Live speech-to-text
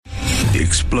The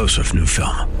explosive new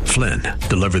film, Flynn,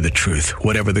 deliver the truth,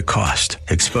 whatever the cost.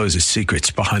 Exposes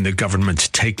secrets behind the government's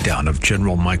takedown of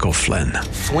General Michael Flynn.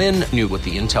 Flynn knew what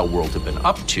the intel world had been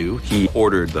up to. He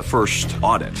ordered the first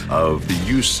audit of the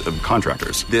use of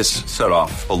contractors. This set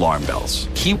off alarm bells.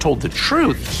 He told the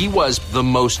truth. He was the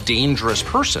most dangerous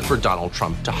person for Donald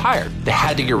Trump to hire. They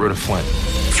had to get rid of Flynn.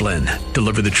 Flynn,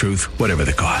 deliver the truth, whatever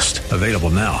the cost. Available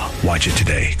now. Watch it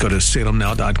today. Go to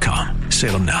salemnow.com.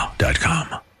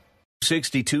 salemnow.com.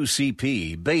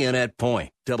 62CP, Bayonet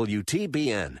Point,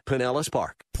 WTBN, Pinellas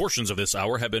Park. Portions of this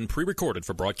hour have been pre-recorded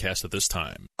for broadcast at this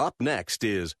time. Up next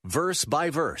is Verse by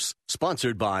Verse,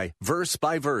 sponsored by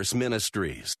Verse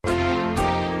Ministries.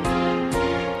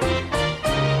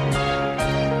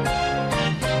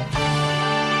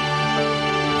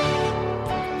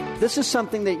 This is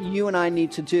something that you and I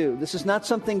need to do. This is not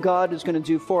something God is going to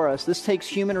do for us. This takes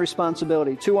human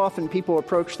responsibility. Too often people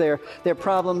approach their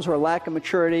problems or lack of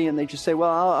maturity and they just say,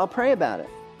 well, I'll pray about it.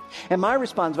 And my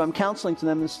response, if I'm counseling to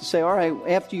them, is to say, all right,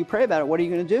 after you pray about it, what are you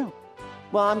going to do?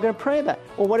 Well, I'm going to pray about it.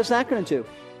 Well, what is that going to do?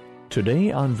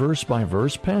 Today on Verse by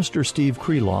Verse, Pastor Steve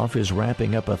Kreloff is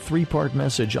wrapping up a 3-part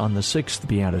message on the 6th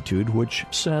Beatitude, which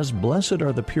says, Blessed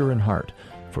are the pure in heart,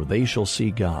 for they shall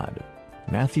see God.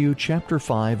 Matthew chapter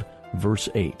 5, verse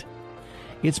 8.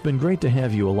 It's been great to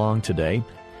have you along today.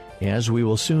 As we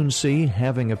will soon see,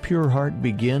 having a pure heart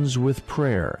begins with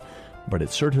prayer, but it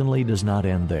certainly does not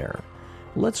end there.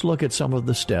 Let's look at some of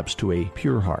the steps to a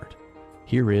pure heart.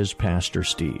 Here is Pastor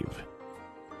Steve.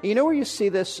 You know where you see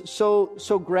this so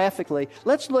graphically?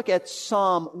 Let's look at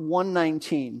Psalm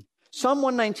 119. Psalm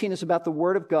 119 is about the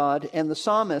Word of God and the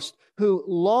psalmist who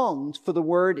longed for the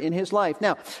Word in his life.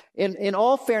 Now, in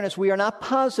all fairness, we are not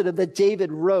positive that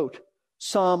David wrote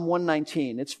Psalm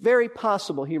 119. It's very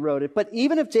possible he wrote it. But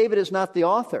even if David is not the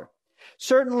author,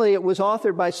 certainly it was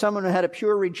authored by someone who had a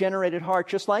pure, regenerated heart,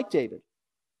 just like David.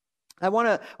 I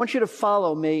want you to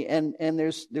follow me, and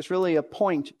there's really a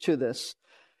point to this.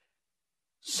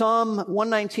 Psalm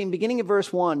 119, beginning of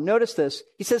verse 1, notice this.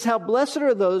 He says, how blessed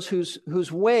are those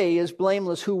whose way is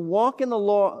blameless, who walk in the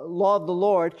law of the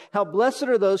Lord. How blessed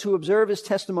are those who observe his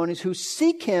testimonies, who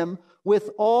seek him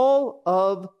with all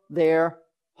of their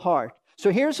heart. So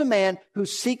here's a man who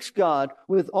seeks God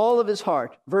with all of his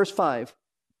heart. Verse 5.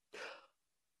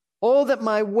 Oh, that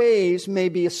my ways may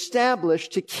be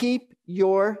established to keep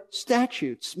your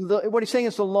statutes. What he's saying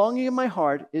is the longing of my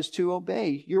heart is to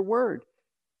obey your word.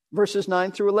 Verses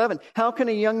 9 through 11. How can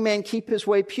a young man keep his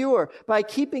way pure? By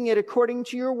keeping it according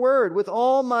to your word. With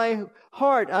all my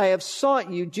heart I have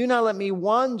sought you. Do not let me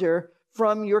wander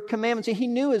from your commandments. He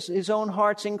knew his own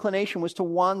heart's inclination was to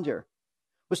wander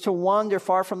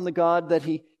far from the God that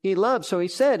he loved. So he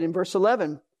said in verse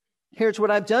 11, here's what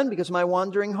I've done because of my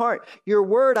wandering heart. Your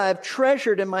word I have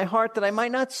treasured in my heart that I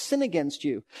might not sin against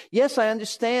you. Yes, I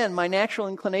understand my natural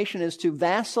inclination is to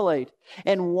vacillate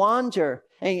and wander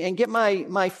and get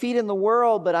my feet in the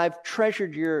world, but I've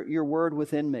treasured your word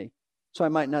within me so I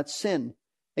might not sin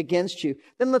against you.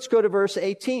 Then let's go to verse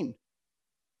 18.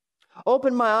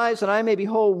 Open my eyes that I may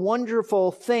behold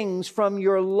wonderful things from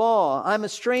your law. I'm a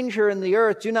stranger in the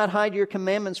earth. Do not hide your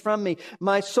commandments from me.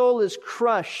 My soul is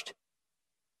crushed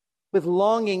with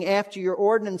longing after your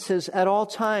ordinances at all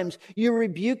times. You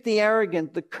rebuke the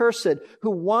arrogant, the cursed,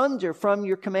 who wander from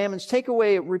your commandments. Take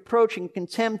away reproach and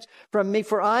contempt from me,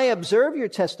 for I observe your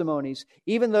testimonies.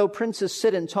 Even though princes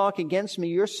sit and talk against me,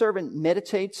 your servant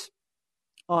meditates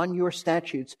on your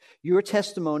statutes. Your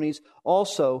testimonies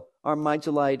also are my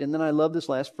delight. And then I love this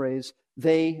last phrase,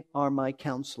 they are my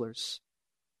counselors.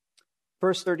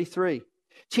 Verse 33.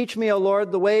 Teach me, O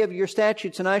Lord, the way of your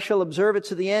statutes, and I shall observe it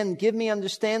to the end. Give me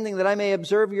understanding that I may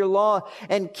observe your law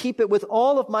and keep it with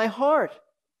all of my heart.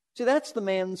 See, that's the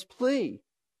man's plea.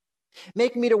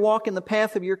 Make me to walk in the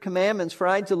path of your commandments, for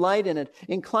I delight in it.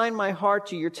 Incline my heart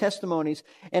to your testimonies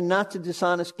and not to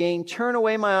dishonest gain. Turn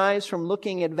away my eyes from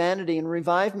looking at vanity and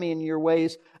revive me in your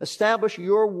ways. Establish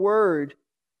your word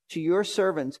to your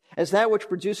servants as that which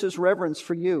produces reverence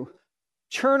for you.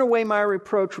 Turn away my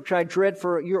reproach, which I dread,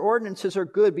 for your ordinances are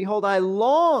good. Behold, I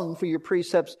long for your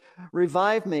precepts.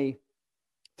 Revive me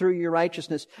through your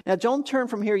righteousness. Now, don't turn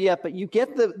from here yet, but you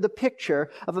get the picture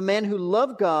of a man who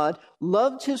loved God,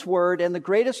 loved his word, and the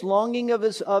greatest longing of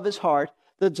his heart,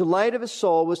 the delight of his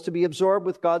soul, was to be absorbed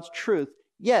with God's truth.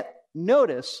 Yet,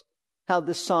 notice how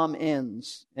this psalm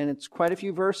ends. And it's quite a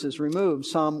few verses removed.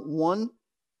 Psalm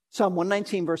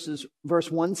 119, verse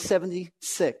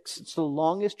 176. It's the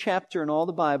longest chapter in all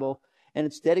the Bible, and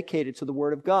it's dedicated to the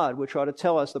Word of God, which ought to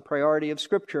tell us the priority of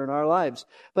Scripture in our lives.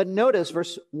 But notice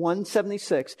verse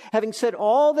 176. Having said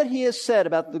all that he has said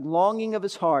about the longing of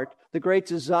his heart, the great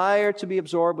desire to be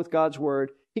absorbed with God's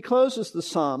Word, He closes the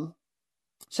psalm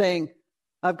saying,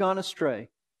 I've gone astray.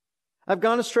 I've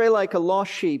gone astray like a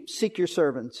lost sheep. Seek your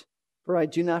servant, for I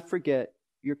do not forget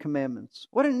your commandments.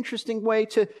 What an interesting way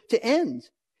to end.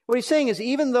 What he's saying is,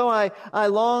 even though I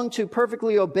long to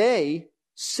perfectly obey,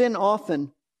 sin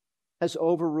often has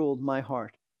overruled my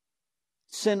heart.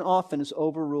 Sin often has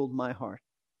overruled my heart.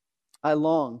 I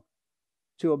long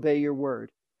to obey your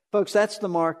word. Folks, that's the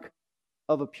mark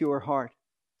of a pure heart.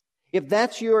 If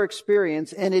that's your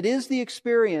experience, and it is the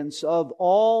experience of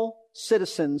all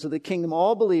citizens of the kingdom,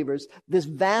 all believers, this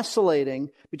vacillating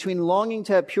between longing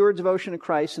to have pure devotion to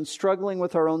Christ and struggling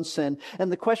with our own sin. And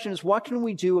the question is, what can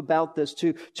we do about this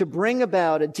to bring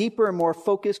about a deeper and more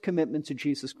focused commitment to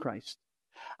Jesus Christ?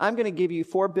 I'm going to give you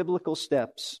 4 biblical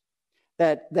steps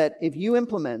that if you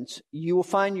implement, you will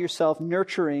find yourself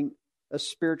nurturing a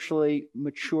spiritually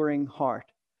maturing heart.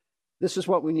 This is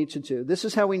what we need to do. This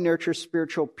is how we nurture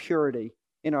spiritual purity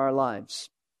in our lives.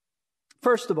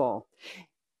 First of all,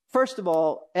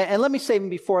 and let me say even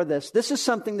before this is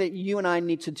something that you and I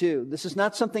need to do. This is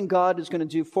not something God is going to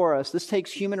do for us. This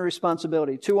takes human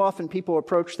responsibility. Too often people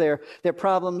approach their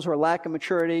problems or lack of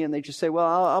maturity and they just say,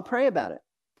 well, I'll pray about it.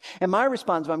 And my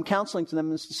response, if I'm counseling to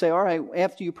them, is to say, all right,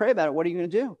 after you pray about it, what are you going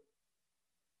to do?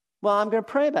 Well, I'm going to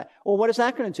pray about it. Well, what is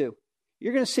that going to do?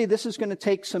 You're going to see this is going to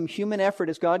take some human effort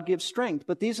as God gives strength.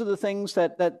 But these are the things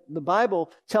that the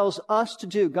Bible tells us to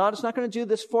do. God is not going to do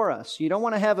this for us. You don't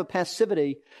want to have a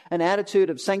passivity, an attitude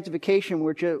of sanctification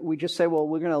where we just say, well,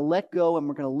 we're going to let go and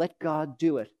we're going to let God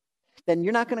do it. Then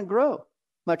you're not going to grow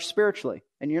much spiritually.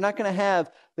 And you're not going to have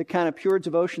the kind of pure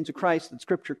devotion to Christ that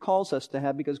Scripture calls us to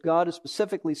have, because God has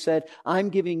specifically said, I'm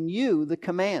giving you the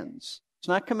commands. It's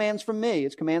not commands from me.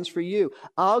 It's commands for you.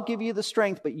 I'll give you the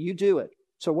strength, but you do it.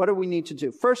 So what do we need to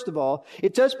do? First of all,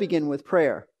 it does begin with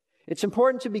prayer. It's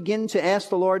important to begin to ask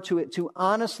the Lord to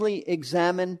honestly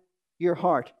examine your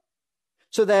heart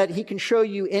so that He can show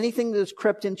you anything that has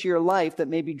crept into your life that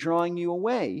may be drawing you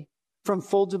away from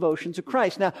full devotion to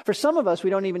Christ. Now, for some of us,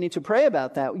 we don't even need to pray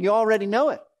about that. You already know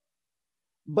it.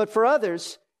 But for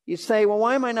others, you say, well,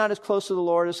 why am I not as close to the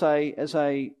Lord as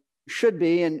I should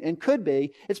be and could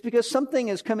be? It's because something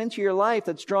has come into your life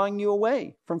that's drawing you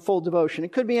away from full devotion.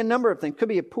 It could be a number of things. It could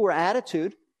be a poor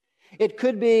attitude. It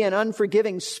could be an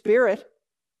unforgiving spirit.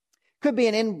 It could be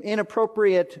an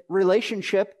inappropriate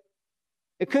relationship.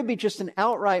 It could be just an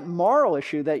outright moral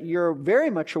issue that you're very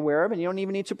much aware of and you don't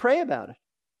even need to pray about it.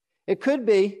 It could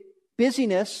be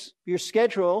busyness, your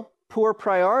schedule, poor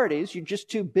priorities. You're just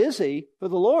too busy for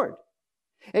the Lord.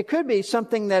 It could be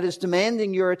something that is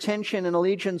demanding your attention and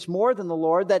allegiance more than the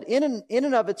Lord, that in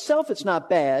and of itself it's not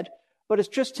bad, but it's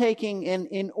just taking an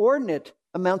inordinate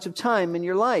amounts of time in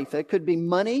your life. It could be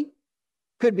money,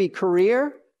 could be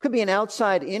career, could be an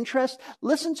outside interest.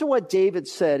 Listen to what David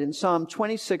said in Psalm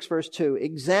 26, verse 2.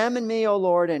 Examine me, O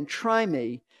Lord, and try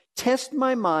me. Test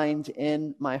my mind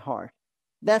and my heart.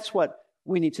 That's what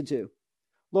we need to do.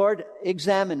 Lord,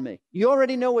 examine me. You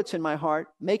already know what's in my heart.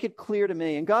 Make it clear to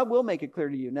me, and God will make it clear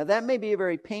to you. Now, that may be a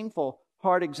very painful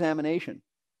heart examination.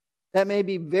 That may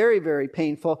be very, very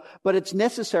painful, but it's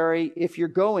necessary if you're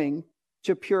going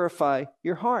to purify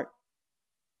your heart.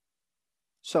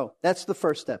 So, that's the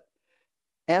first step.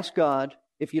 Ask God,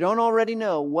 if you don't already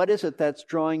know, what is it that's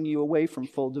drawing you away from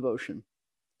full devotion?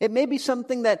 It may be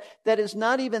something that is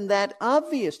not even that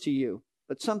obvious to you,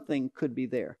 but something could be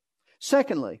there.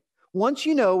 Secondly, once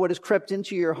you know what has crept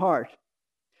into your heart,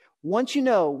 once you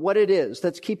know what it is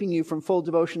that's keeping you from full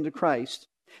devotion to Christ,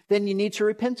 then you need to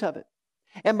repent of it.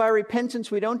 And by repentance,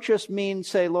 we don't just mean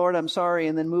say, Lord, I'm sorry,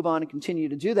 and then move on and continue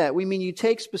to do that. We mean you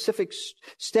take specific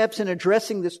steps in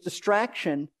addressing this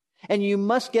distraction, and you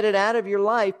must get it out of your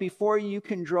life before you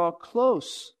can draw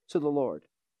close to the Lord.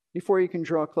 Before you can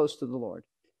draw close to the Lord.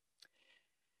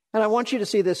 And I want you to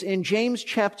see this in James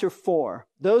chapter 4.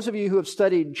 Those of you who have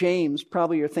studied James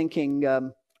probably are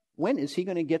thinking, when is he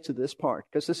going to get to this part?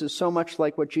 Because this is so much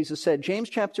like what Jesus said. James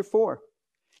chapter 4.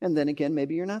 And then again,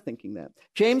 maybe you're not thinking that.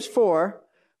 James 4,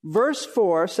 verse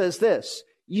 4 says this,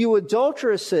 you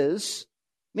adulteresses,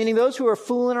 meaning those who are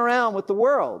fooling around with the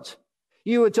world.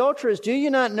 You adulterers, do you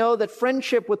not know that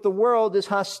friendship with the world is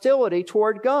hostility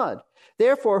toward God?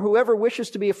 Therefore, whoever wishes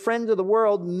to be a friend of the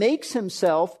world makes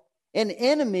himself an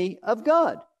enemy of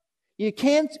God. You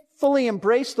can't fully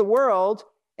embrace the world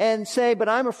and say, but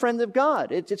I'm a friend of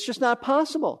God. It's just not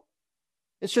possible.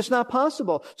 It's just not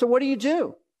possible. So what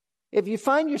do? If you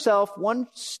find yourself one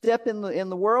step in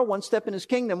the world, one step in His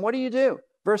kingdom, what do?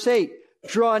 Verse 8,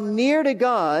 draw near to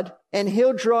God and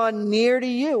He'll draw near to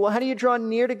you. Well, how do you draw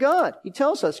near to God? He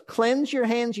tells us, cleanse your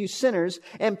hands, you sinners,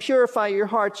 and purify your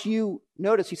hearts, you,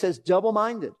 notice he says,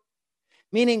 double-minded.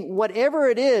 Meaning whatever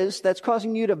it is that's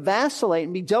causing you to vacillate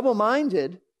and be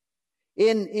double-minded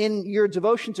in your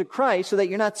devotion to Christ so that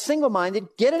you're not single-minded,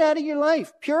 get it out of your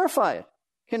life. Purify it.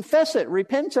 Confess it.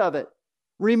 Repent of it.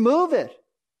 Remove it.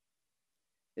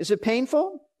 Is it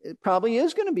painful? It probably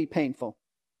is going to be painful.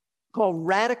 Called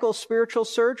radical spiritual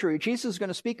surgery. Jesus is going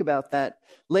to speak about that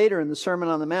later in the Sermon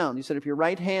on the Mount. He said, if your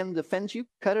right hand offends you,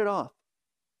 cut it off.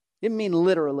 It didn't mean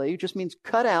literally. It just means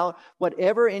cut out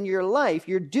whatever in your life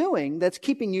you're doing that's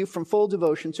keeping you from full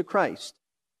devotion to Christ.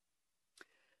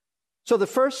 So the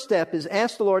first step is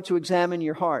ask the Lord to examine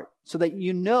your heart so that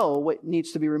you know what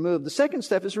needs to be removed. The second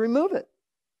step is remove it.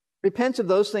 Repent of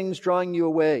those things drawing you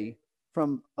away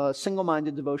from a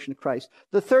single-minded devotion to Christ.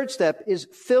 The third step is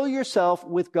fill yourself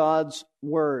with God's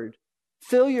Word.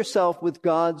 Fill yourself with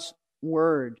God's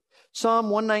Word. Psalm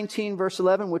 119, verse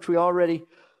 11, which we already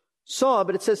saw,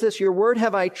 but it says this, your word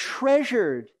have I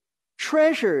treasured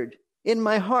in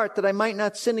my heart that I might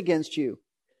not sin against you.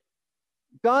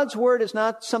 God's Word is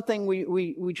not something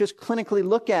we just clinically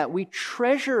look at. We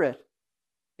treasure it.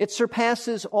 It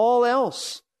surpasses all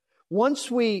else.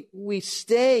 Once we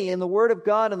stay in the Word of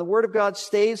God and the Word of God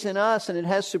stays in us and it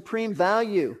has supreme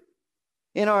value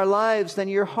in our lives, then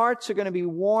your hearts are going to be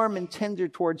warm and tender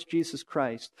towards Jesus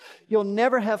Christ. You'll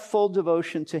never have full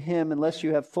devotion to Him unless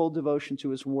you have full devotion to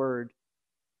His Word.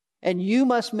 And you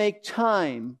must make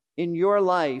time in your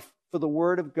life for the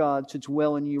Word of God to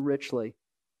dwell in you richly.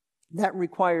 That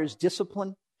requires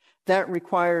discipline. That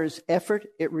requires effort.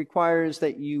 It requires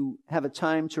that you have a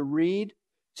time to read,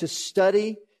 to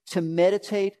study, to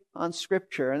meditate on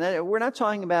Scripture. And we're not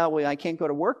talking about, well, I can't go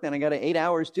to work then. I got 8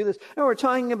 hours to do this. No, we're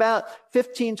talking about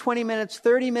 15, 20 minutes,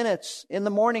 30 minutes in the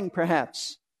morning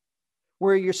perhaps,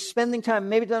 where you're spending time.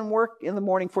 Maybe it doesn't work in the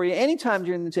morning for you. Any time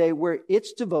during the day where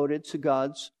it's devoted to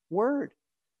God's Word.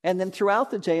 And then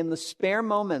throughout the day, in the spare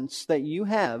moments that you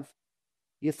have,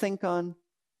 you think on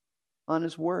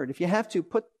His Word. If you have to,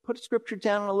 put Scripture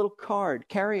down on a little card.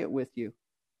 Carry it with you.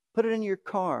 Put it in your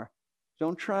car.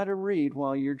 Don't try to read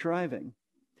while you're driving.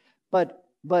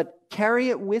 But carry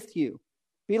it with you.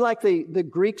 Be like the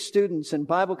Greek students in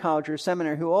Bible college or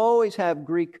seminary who always have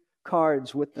Greek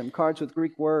cards with them, cards with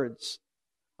Greek words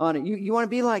on it. You want to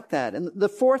be like that. And the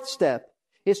fourth step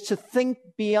is to think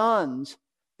beyond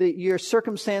your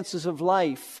circumstances of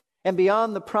life and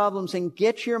beyond the problems and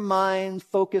get your mind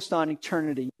focused on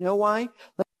eternity. You know why?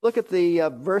 Let's look at the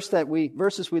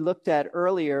verses we looked at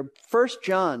earlier. 1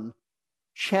 John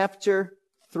chapter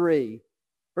 3,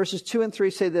 verses 2 and 3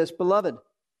 say this, Beloved,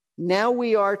 now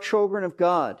we are children of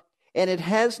God, and it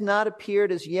has not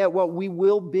appeared as yet what we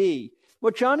will be.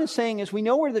 What John is saying is we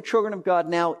know we're the children of God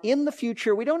now. In the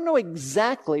future, we don't know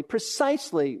exactly,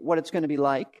 precisely what it's going to be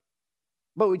like,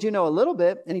 but we do know a little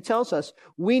bit, and he tells us,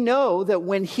 we know that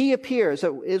when He appears,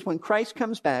 that is when Christ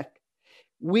comes back,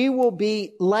 we will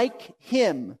be like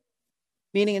Him.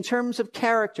 Meaning in terms of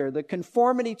character, the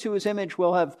conformity to His image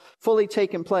will have fully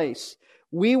taken place.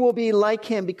 We will be like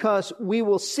Him because we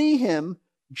will see Him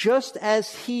just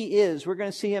as He is. We're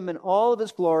going to see Him in all of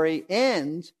His glory.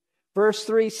 And verse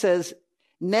 3 says,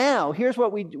 now, here's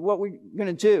what we're going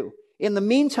to do. In the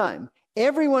meantime,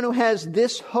 everyone who has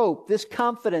this hope, this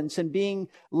confidence in being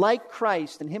like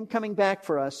Christ and Him coming back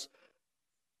for us,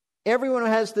 everyone who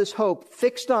has this hope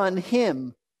fixed on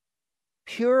Him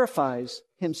purifies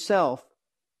himself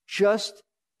just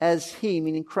as He,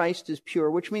 meaning Christ, is pure.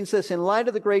 Which means this, in light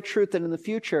of the great truth that in the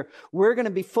future we're going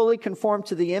to be fully conformed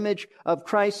to the image of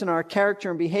Christ in our character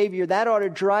and behavior, that ought to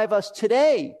drive us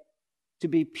today to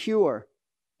be pure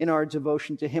in our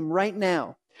devotion to Him right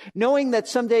now. Knowing that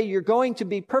someday you're going to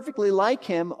be perfectly like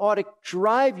Him ought to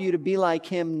drive you to be like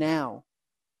Him now.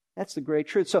 That's the great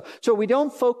truth. So we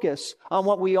don't focus on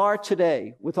what we are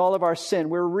today with all of our sin.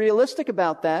 We're realistic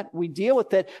about that. We deal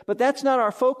with it, but that's not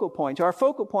our focal point. Our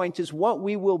focal point is what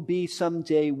we will be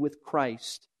someday with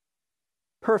Christ.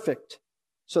 Perfect.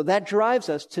 So that drives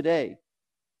us today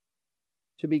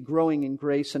to be growing in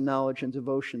grace and knowledge and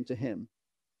devotion to Him.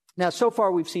 Now, so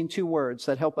far we've seen two words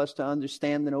that help us to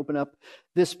understand and open up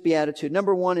this beatitude.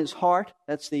 Number one is heart.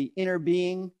 That's the inner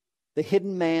being, the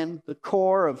hidden man, the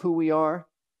core of who we are.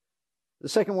 The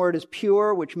second word is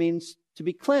pure, which means to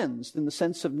be cleansed in the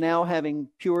sense of now having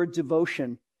pure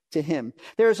devotion to Him.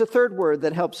 There is a third word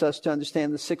that helps us to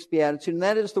understand the sixth beatitude, and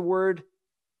that is the word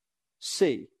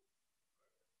see.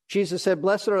 Jesus said,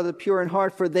 Blessed are the pure in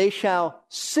heart, for they shall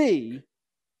see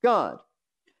God.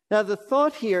 Now, the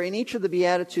thought here in each of the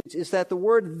Beatitudes is that the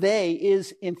word they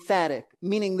is emphatic,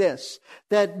 meaning this,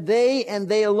 that they and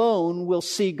they alone will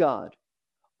see God.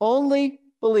 Only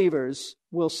believers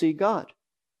will see God.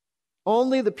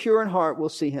 Only the pure in heart will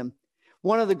see Him.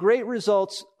 One of the great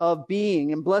results of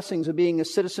being and blessings of being a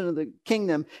citizen of the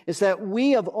kingdom is that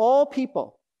we of all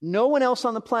people, no one else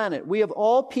on the planet, we of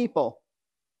all people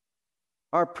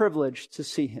are privileged to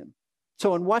see him.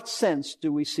 So in what sense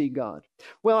do we see God?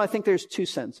 Well, I think there's two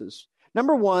senses.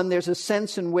 Number one, there's a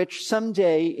sense in which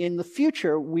someday in the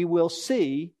future we will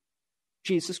see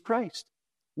Jesus Christ.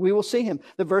 We will see him.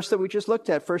 The verse that we just looked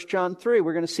at, 1 John 3,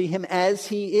 we're going to see him as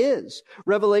he is.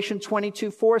 Revelation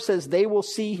 22:4 says they will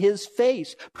see his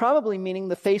face, probably meaning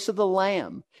the face of the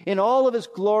Lamb. In all of his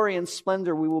glory and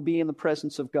splendor, we will be in the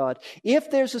presence of God. If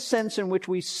there's a sense in which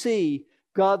we see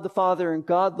God the Father and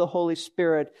God the Holy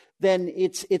Spirit, then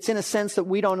it's in a sense that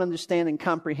we don't understand and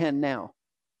comprehend now.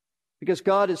 Because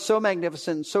God is so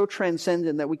magnificent and so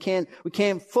transcendent that we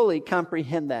can't fully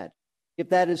comprehend that, if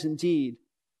that is indeed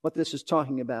what this is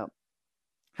talking about.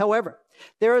 However,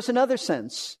 there is another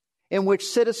sense in which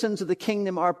citizens of the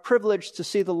kingdom are privileged to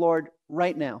see the Lord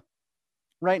right now.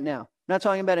 Right now. I'm not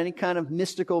talking about any kind of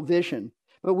mystical vision,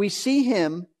 but we see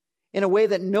him in a way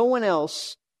that no one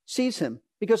else sees him,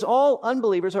 because all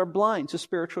unbelievers are blind to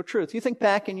spiritual truth. You think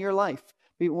back in your life,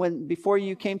 before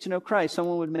you came to know Christ,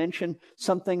 someone would mention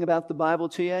something about the Bible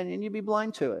to you and you'd be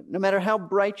blind to it. No matter how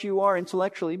bright you are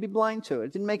intellectually, you'd be blind to it.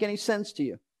 It didn't make any sense to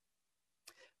you.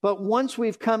 But once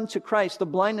we've come to Christ, the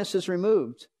blindness is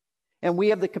removed, and we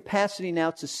have the capacity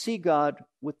now to see God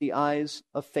with the eyes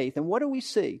of faith. And what do we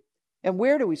see? And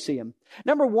where do we see him?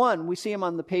 Number one, we see him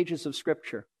on the pages of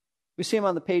Scripture. We see him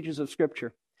on the pages of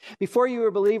Scripture. Before you were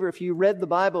a believer, if you read the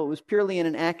Bible, it was purely in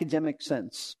an academic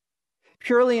sense,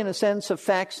 purely in a sense of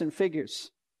facts and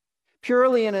figures,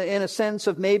 purely in a sense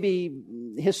of maybe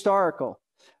historical.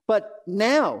 But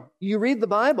now you read the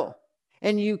Bible,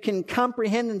 and you can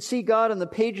comprehend and see God on the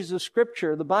pages of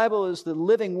Scripture. The Bible is the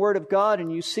living Word of God,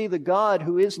 and you see the God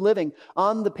who is living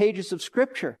on the pages of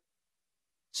Scripture.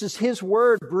 This is his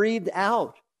Word breathed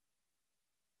out.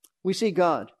 We see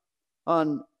God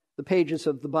on the pages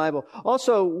of the Bible.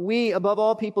 Also, we, above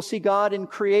all people, see God in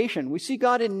creation. We see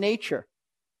God in nature.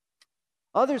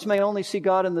 Others may only see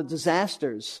God in the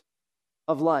disasters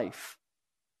of life.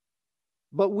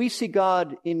 But we see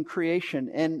God in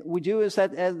creation, and we do as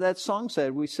that song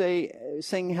said. We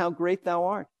sing "How Great Thou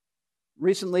Art."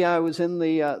 Recently, I was in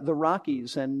the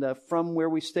Rockies, and from where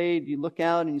we stayed, you look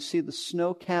out and you see the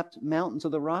snow-capped mountains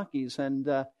of the Rockies,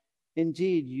 and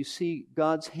indeed, you see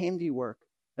God's handiwork,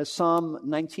 as Psalm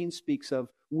 19 speaks of.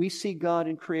 We see God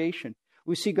in creation.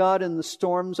 We see God in the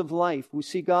storms of life. We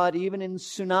see God even in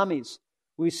tsunamis.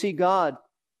 We see God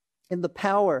in the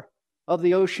power of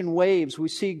the ocean waves. We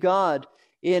see God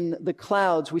in the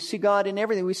clouds. We see God in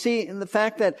everything. We see in the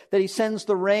fact that he sends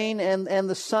the rain and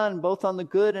the sun, both on the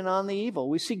good and on the evil.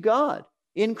 We see God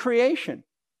in creation.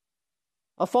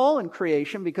 A fallen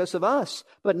creation because of us.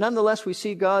 But nonetheless, we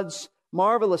see God's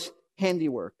marvelous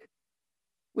handiwork.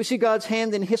 We see God's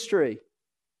hand in history.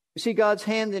 We see God's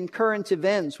hand in current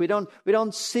events. We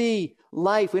don't see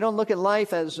life. We don't look at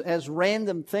life as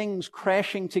random things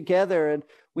crashing together, and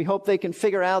we hope they can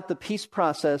figure out the peace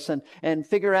process and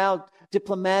figure out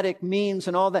diplomatic means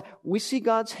and all that. We see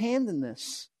God's hand in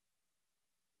this.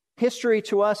 History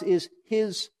to us is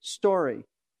his story.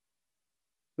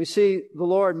 We see the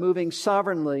Lord moving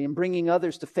sovereignly and bringing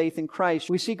others to faith in Christ.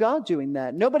 We see God doing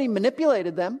that. Nobody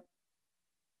manipulated them.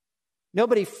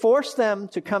 Nobody forced them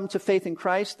to come to faith in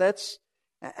Christ.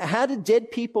 How did dead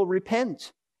people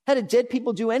repent? How did dead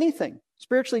people do anything?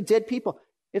 Spiritually dead people.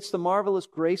 It's the marvelous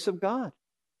grace of God.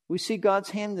 We see God's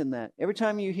hand in that. Every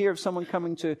time you hear of someone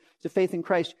coming to faith in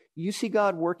Christ, you see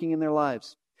God working in their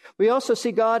lives. We also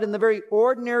see God in the very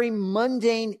ordinary,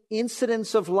 mundane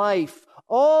incidents of life.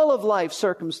 All of life's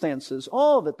circumstances,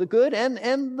 all of it, the good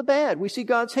and the bad. We see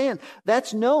God's hand.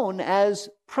 That's known as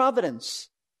providence.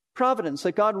 Providence,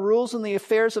 that God rules in the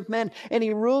affairs of men, and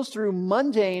he rules through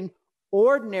mundane,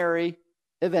 ordinary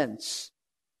events.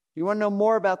 If you want to know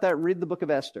more about that, read the book of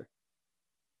Esther.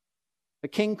 A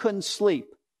king couldn't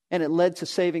sleep, and it led to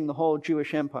saving the whole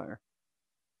Jewish empire.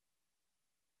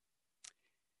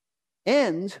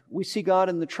 And we see God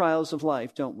in the trials of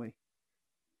life, don't we?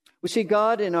 We see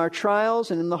God in our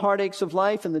trials and in the heartaches of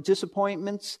life and the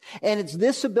disappointments. And it's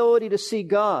this ability to see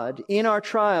God in our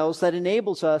trials that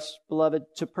enables us, beloved,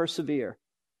 to persevere.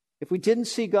 If we didn't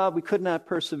see God, we could not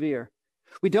persevere.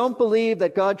 We don't believe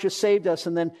that God just saved us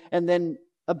and then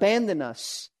abandoned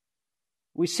us.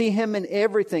 We see him in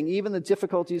everything, even the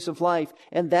difficulties of life,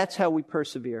 and that's how we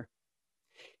persevere.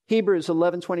 Hebrews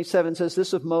 11:27 says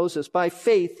this of Moses: by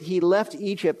faith he left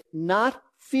Egypt, not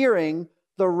fearing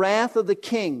the wrath of the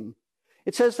king.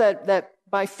 It says that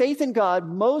by faith in God,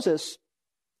 Moses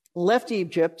left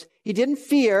Egypt. He didn't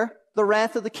fear the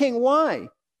wrath of the king. Why?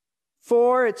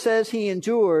 For it says he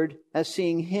endured as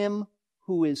seeing him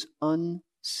who is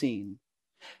unseen.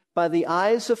 By the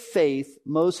eyes of faith,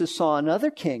 Moses saw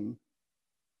another king,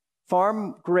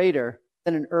 far greater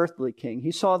than an earthly king.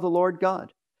 He saw the Lord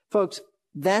God. Folks,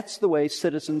 that's the way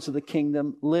citizens of the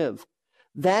kingdom live.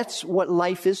 That's what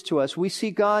life is to us. We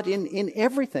see God in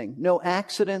everything. No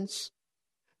accidents,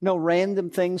 no random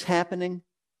things happening,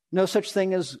 no such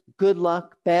thing as good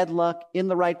luck, bad luck, in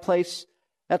the right place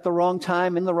at the wrong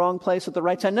time, in the wrong place at the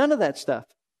right time. None of that stuff.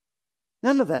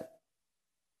 None of that.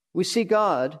 We see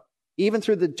God even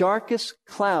through the darkest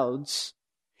clouds,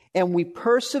 and we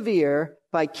persevere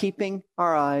by keeping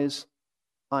our eyes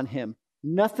on Him.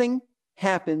 Nothing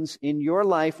happens in your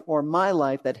life or my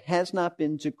life that has not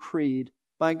been decreed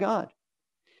by God.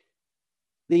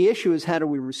 The issue is, how do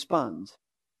we respond?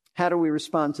 How do we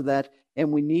respond to that?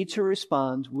 And we need to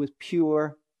respond with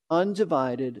pure,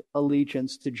 undivided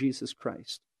allegiance to Jesus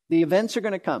Christ. The events are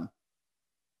going to come.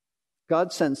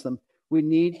 God sends them. We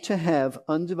need to have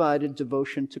undivided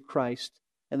devotion to Christ,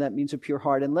 and that means a pure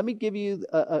heart. And let me give you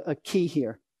a key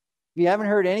here. If you haven't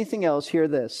heard anything else, hear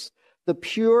this. The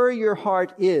purer your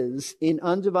heart is in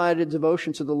undivided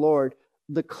devotion to the Lord,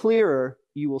 the clearer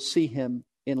you will see Him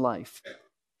in life.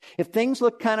 If things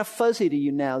look kind of fuzzy to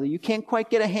you now, that you can't quite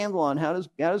get a handle on how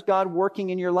does God working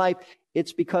in your life,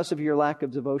 it's because of your lack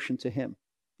of devotion to Him,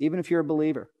 even if you're a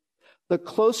believer. The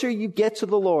closer you get to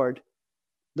the Lord,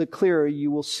 the clearer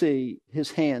you will see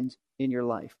His hand in your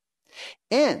life.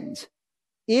 And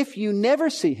if you never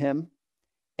see Him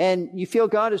and you feel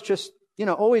God is just,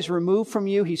 always removed from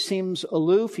you, He seems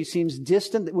aloof, He seems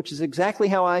distant, which is exactly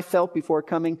how I felt before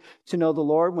coming to know the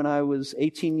Lord when I was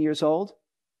 18 years old.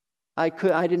 I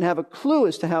didn't have a clue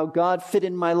as to how God fit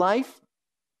in my life.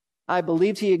 I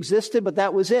believed He existed, but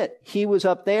that was it. He was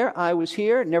up there, I was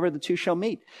here, never the two shall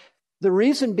meet. The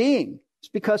reason being is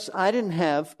because I didn't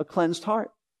have a cleansed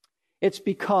heart. It's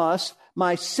because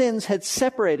my sins had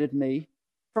separated me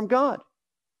from God.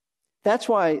 That's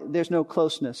why there's no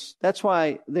closeness. That's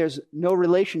why there's no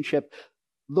relationship.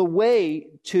 The way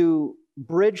to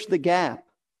bridge the gap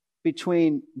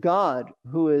between God,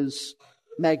 who is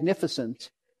magnificent,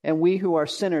 and we who are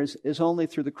sinners is only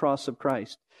through the cross of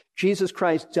Christ. Jesus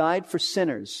Christ died for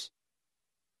sinners.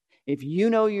 If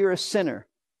you know you're a sinner,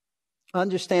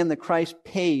 understand that Christ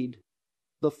paid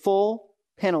the full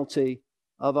penalty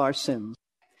of our sins.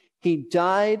 He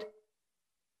died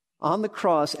on the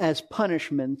cross as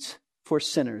punishment for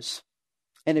sinners.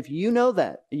 And if you know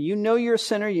that, and you know you're a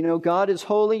sinner, you know God is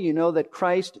holy, you know that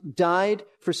Christ died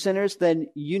for sinners, then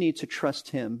you need to trust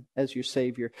Him as your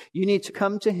Savior. You need to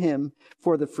come to Him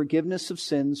for the forgiveness of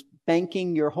sins,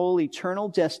 banking your whole eternal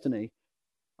destiny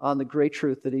on the great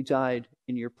truth that He died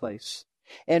in your place.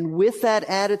 And with that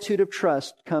attitude of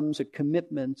trust comes a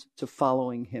commitment to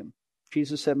following Him.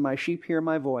 Jesus said, "My sheep hear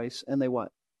my voice," and they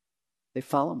what? They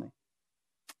follow me.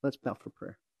 Let's bow for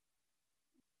prayer.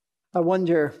 I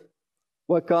wonder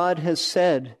what God has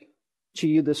said to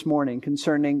you this morning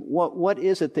concerning what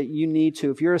is it that you need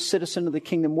to, if you're a citizen of the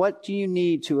kingdom, what do you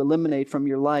need to eliminate from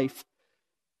your life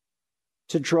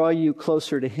to draw you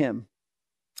closer to Him?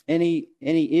 Any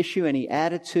issue, any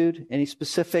attitude, any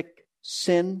specific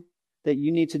sin that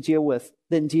you need to deal with,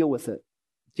 then deal with it.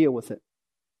 Deal with it.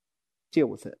 Deal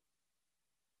with it.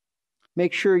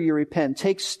 Make sure you repent.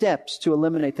 Take steps to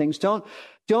eliminate things. Don't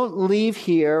leave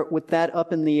here with that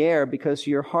up in the air, because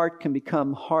your heart can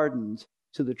become hardened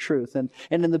to the truth. And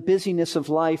in the busyness of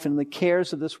life and the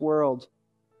cares of this world,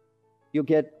 you'll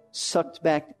get sucked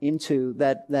back into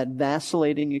that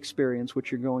vacillating experience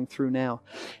which you're going through now.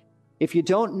 If you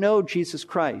don't know Jesus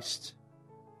Christ,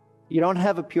 you don't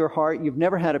have a pure heart, you've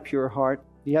never had a pure heart,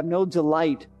 you have no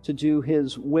delight to do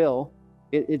His will,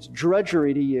 it's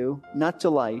drudgery to you, not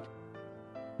delight.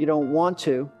 You don't want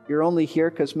to. You're only here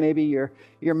because maybe you're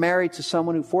married to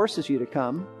someone who forces you to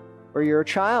come, or you're a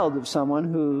child of someone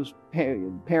whose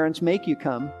parents make you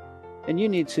come, and you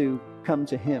need to come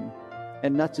to Him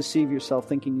and not deceive yourself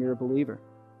thinking you're a believer.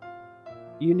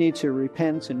 You need to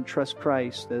repent and trust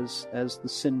Christ as the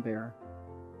sin bearer.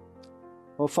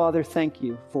 Oh, Father, thank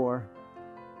you for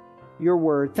your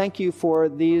word. Thank you for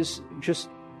these just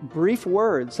brief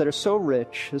words that are so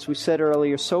rich, as we said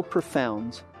earlier, so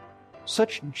profound.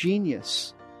 Such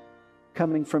genius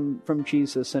coming from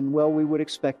Jesus, and well, we would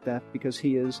expect that because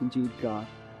He is indeed God.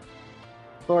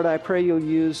 Lord, I pray you'll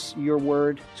use your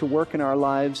word to work in our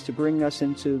lives, to bring us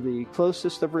into the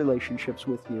closest of relationships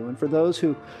with you. And for those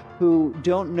who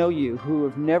don't know you, who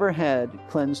have never had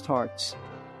cleansed hearts,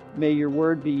 may your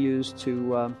word be used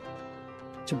to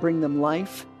bring them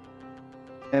life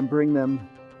and bring them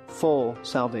full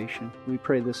salvation. We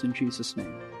pray this in Jesus'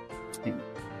 name. Amen.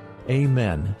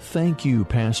 Amen. Thank you,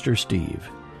 Pastor Steve.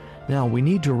 Now, we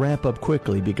need to wrap up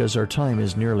quickly because our time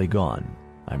is nearly gone.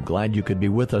 I'm glad you could be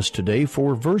with us today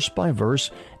for Verse by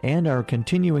Verse and our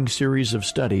continuing series of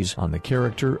studies on the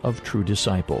character of true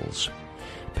disciples.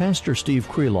 Pastor Steve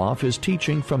Kreloff is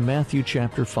teaching from Matthew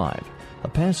chapter 5, a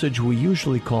passage we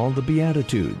usually call the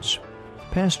Beatitudes.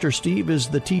 Pastor Steve is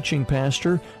the teaching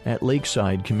pastor at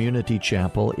Lakeside Community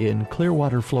Chapel in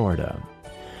Clearwater, Florida.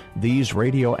 These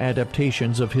radio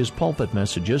adaptations of his pulpit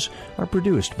messages are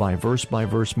produced by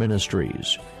Verse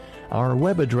Ministries. Our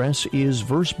web address is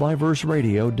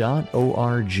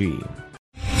versebyverseradio.org.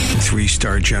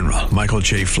 3-star General Michael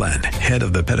J. Flynn, head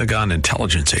of the Pentagon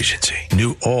Intelligence Agency,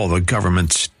 knew all the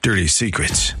government's dirty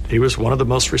secrets. He was one of the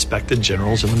most respected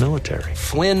generals in the military.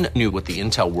 Flynn knew what the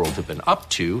intel world had been up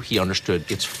to. He understood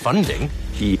its funding.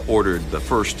 He ordered the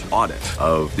first audit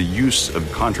of the use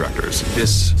of contractors.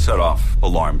 This set off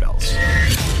alarm bells.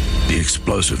 The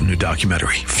explosive new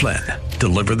documentary, Flynn,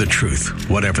 Deliver the Truth,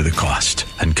 Whatever the Cost,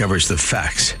 uncovers the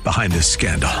facts behind this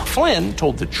scandal. Flynn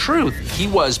told the truth. He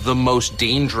was the most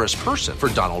dangerous person for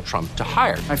Donald Trump to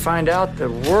hire. I find out the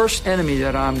worst enemy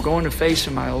that I'm going to face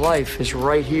in my life is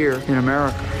right here in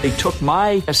America. They took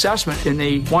my assessment and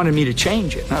they wanted me to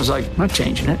change it. And I was like, I'm not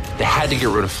changing it. They had to get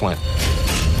rid of Flynn.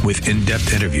 With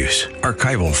in-depth interviews,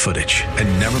 archival footage,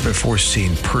 and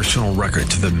never-before-seen personal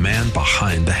records of the man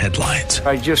behind the headlines.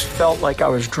 I just felt like I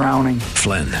was drowning.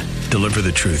 Flynn, Deliver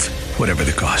the Truth, Whatever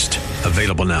the Cost.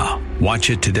 Available now.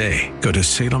 Watch it today. Go to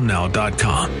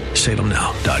salemnow.com.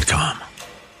 salemnow.com.